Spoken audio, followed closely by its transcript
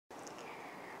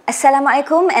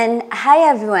Assalamualaikum and hi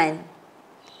everyone.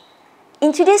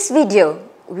 In today's video,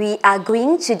 we are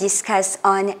going to discuss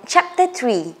on Chapter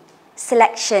 3,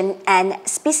 Selection and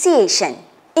Speciation.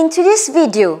 In today's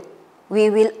video, we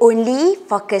will only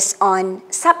focus on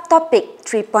subtopic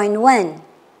 3.1,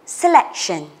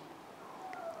 Selection.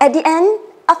 At the end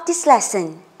of this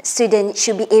lesson, students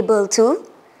should be able to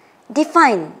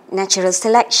define natural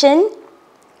selection,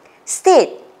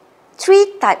 state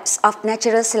 3 types of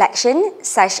natural selection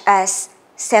such as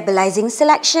stabilizing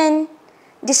selection,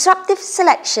 disruptive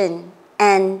selection,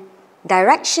 and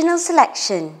directional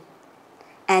selection.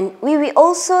 And we will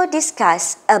also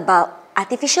discuss about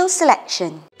artificial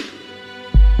selection.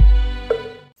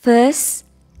 First,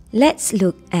 let's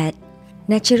look at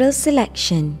natural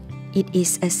selection. It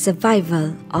is a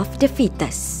survival of the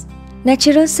fittest.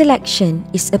 Natural selection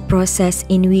is a process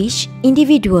in which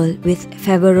individuals with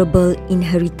favorable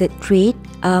inherited traits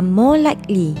are more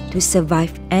likely to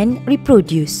survive and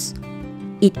reproduce.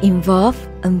 It involves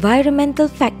environmental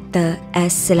factors as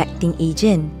selecting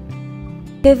agent.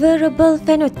 Favorable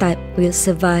phenotype will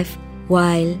survive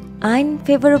while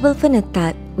unfavorable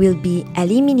phenotype will be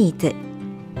eliminated.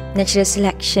 Natural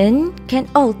selection can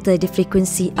alter the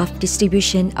frequency of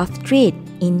distribution of traits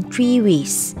in 3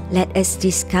 ways. Let us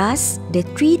discuss the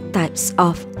 3 types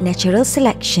of natural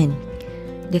selection.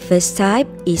 The first type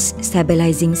is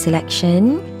stabilizing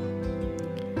selection.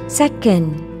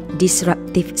 Second,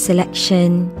 disruptive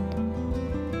selection.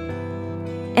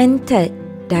 And third,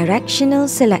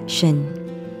 directional selection.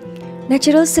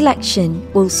 Natural selection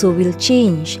also will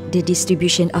change the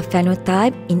distribution of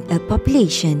phenotype in a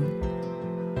population.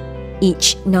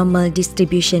 Each normal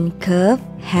distribution curve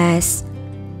has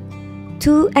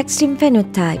 2 extreme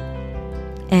phenotype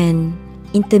and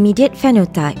intermediate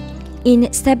phenotype. In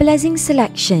stabilizing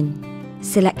selection,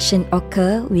 selection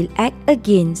occur will act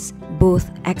against both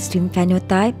extreme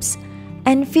phenotypes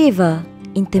and favor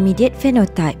intermediate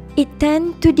phenotype. It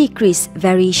tends to decrease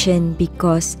variation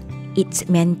because it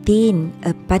maintains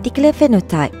a particular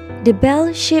phenotype. The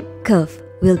bell-shaped curve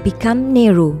will become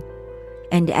narrow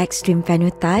and the extreme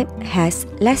phenotype has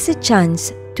lesser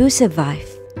chance to survive.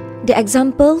 The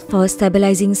example for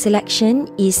stabilizing selection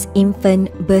is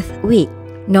infant birth weight.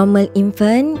 Normal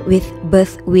infant with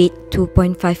birth weight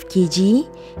 2.5 kg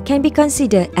can be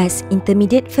considered as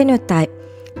intermediate phenotype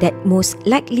that most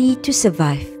likely to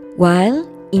survive, while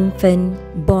infant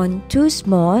born too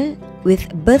small with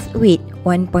birth weight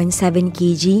 1.7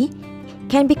 kg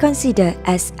can be considered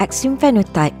as extreme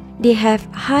phenotype. They have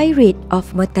high rate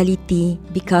of mortality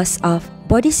because of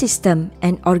body system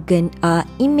and organ are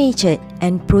immature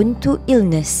and prone to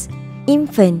illness.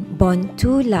 Infant born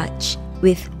too large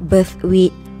with birth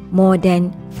weight more than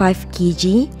 5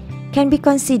 kg can be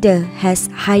considered as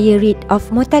higher rate of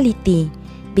mortality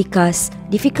because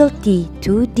difficulty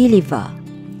to deliver.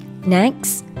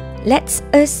 Next, let's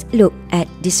us look at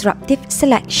disruptive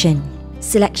selection.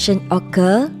 Selection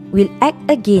occur will act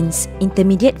against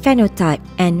intermediate phenotype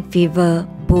and favor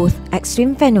both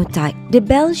extreme phenotype. The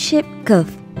bell-shaped curve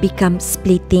becomes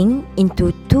splitting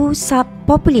into 2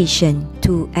 subpopulations.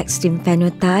 2 extreme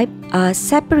phenotypes are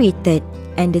separated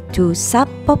and the 2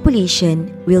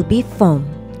 subpopulations will be formed.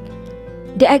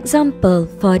 The example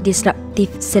for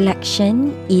disruptive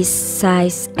selection is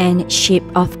size and shape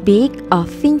of beak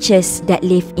of finches that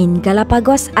live in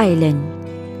Galapagos Island.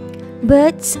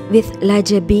 Birds with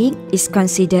larger beak is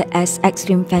considered as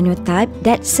extreme phenotype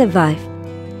that survive.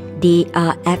 They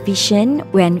are efficient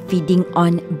when feeding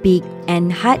on big and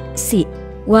hard seed,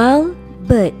 while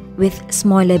birds with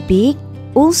smaller beak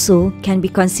also can be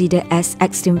considered as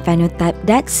extreme phenotype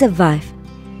that survive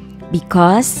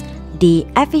because they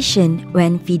efficient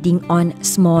when feeding on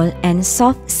small and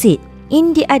soft seed.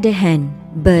 In the other hand,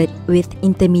 birds with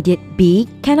intermediate beak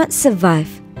cannot survive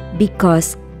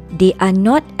because they are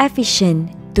not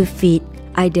efficient to feed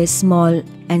either small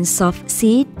and soft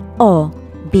seed or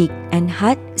big and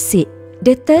hard seed.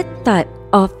 The third type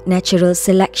of natural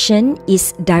selection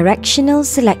is directional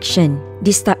selection.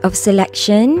 This type of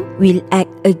selection will act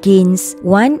against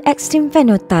one extreme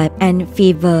phenotype and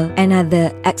favor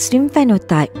another extreme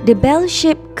phenotype. The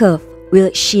bell-shaped curve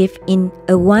will shift in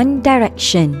a one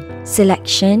direction.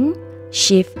 Selection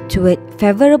shift toward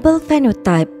favorable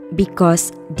phenotype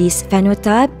because this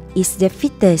phenotype is the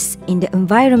fittest in the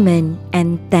environment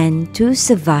and tend to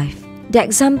survive. The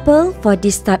example for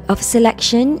this type of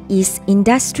selection is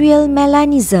industrial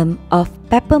melanism of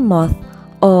pepper moth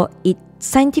or its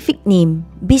scientific name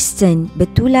Biston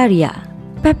betularia.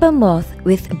 Pepper moth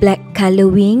with black color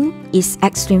wing is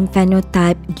extreme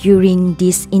phenotype during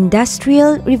this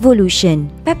industrial revolution.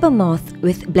 Pepper moth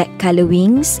with black color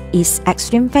wings is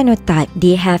extreme phenotype.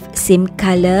 They have same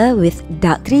color with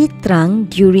dark tree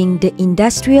trunk during the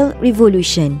industrial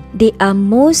revolution. They are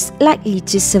most likely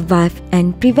to survive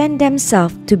and prevent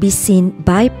themselves to be seen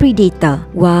by predator,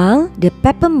 while the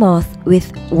pepper moth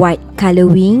with white color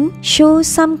wing shows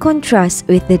some contrast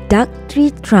with the dark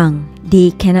tree trunk.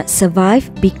 They cannot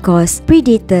survive because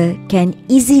predator can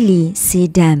easily see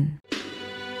them.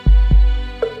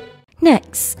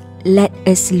 Next, let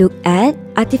us look at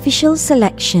artificial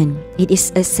selection. It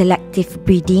is a selective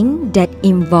breeding that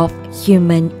involves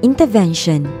human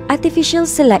intervention. Artificial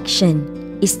selection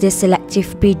is the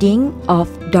selective breeding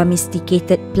of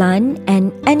domesticated plant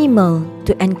and animal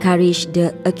to encourage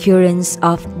the occurrence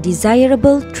of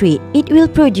desirable trait. It will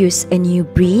produce a new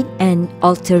breed and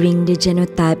altering the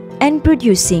genotype and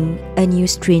producing a new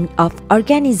strain of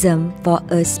organism for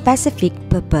a specific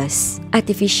purpose.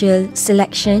 Artificial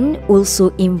selection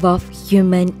also involves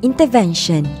human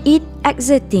intervention. It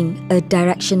exerting a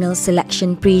directional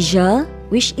selection pressure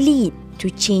which lead to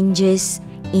changes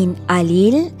in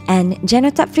allele and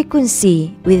genotype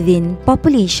frequency within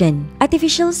population.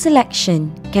 Artificial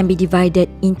selection can be divided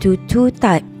into two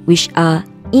types, which are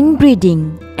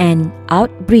inbreeding and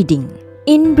outbreeding.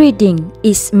 Inbreeding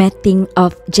is mating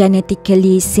of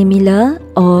genetically similar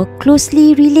or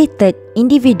closely related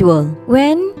individual.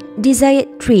 When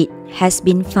desired trait has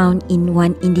been found in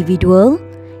one individual,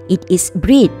 it is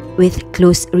bred with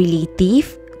close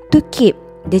relative to keep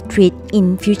the trait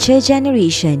in future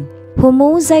generation.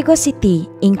 Homozygosity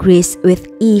increase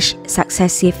with each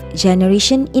successive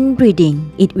generation in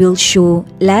breeding. It will show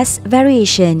less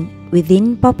variation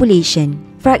within population.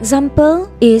 For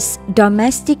example, is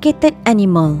domesticated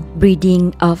animal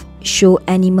breeding of show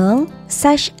animal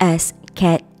such as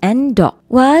cat and dog,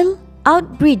 while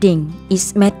outbreeding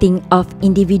is mating of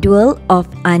individual of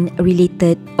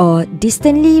unrelated or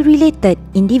distantly related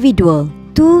individual.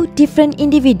 Two different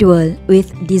individuals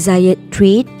with desired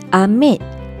trait are made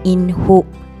in hope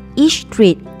each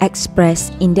trait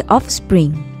expressed in the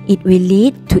offspring. It will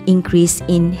lead to increase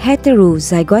in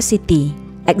heterozygosity.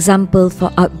 Example for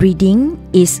outbreeding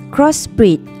is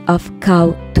crossbreed of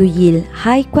cow to yield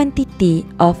high quantity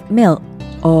of milk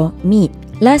or meat.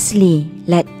 Lastly,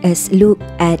 let us look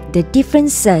at the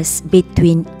differences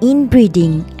between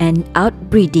inbreeding and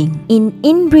outbreeding. In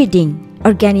inbreeding,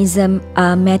 organisms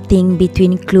are mating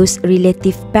between close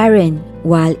relative parents,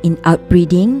 while in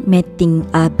outbreeding, mating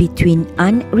are between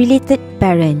unrelated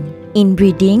parents.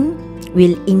 Inbreeding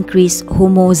will increase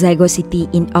homozygosity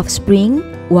in offspring,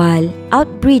 while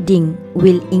outbreeding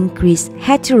will increase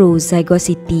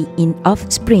heterozygosity in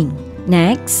offspring.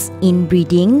 Next,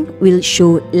 inbreeding will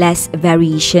show less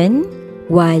variation,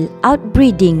 while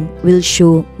outbreeding will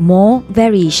show more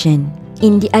variation.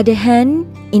 In the other hand,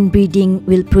 inbreeding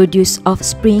will produce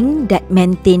offspring that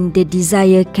maintain the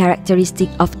desired characteristic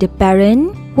of the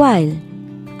parent, while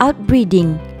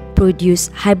outbreeding produce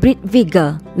hybrid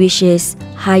vigor, which is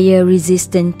higher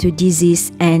resistance to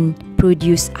disease and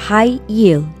produce high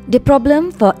yield. The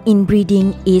problem for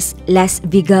inbreeding is less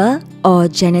vigor or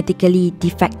genetically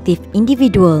defective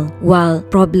individual, while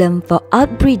problem for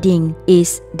outbreeding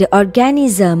is the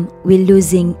organism will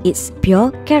losing its pure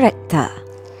character.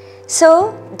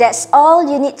 So, that's all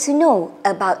you need to know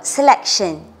about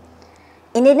selection.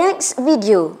 In the next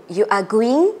video, you are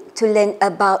going to learn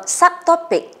about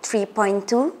subtopic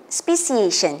 3.2,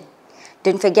 speciation.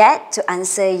 Don't forget to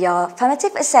answer your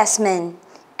formative assessment.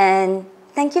 And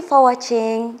thank you for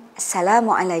watching.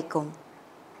 Assalamualaikum.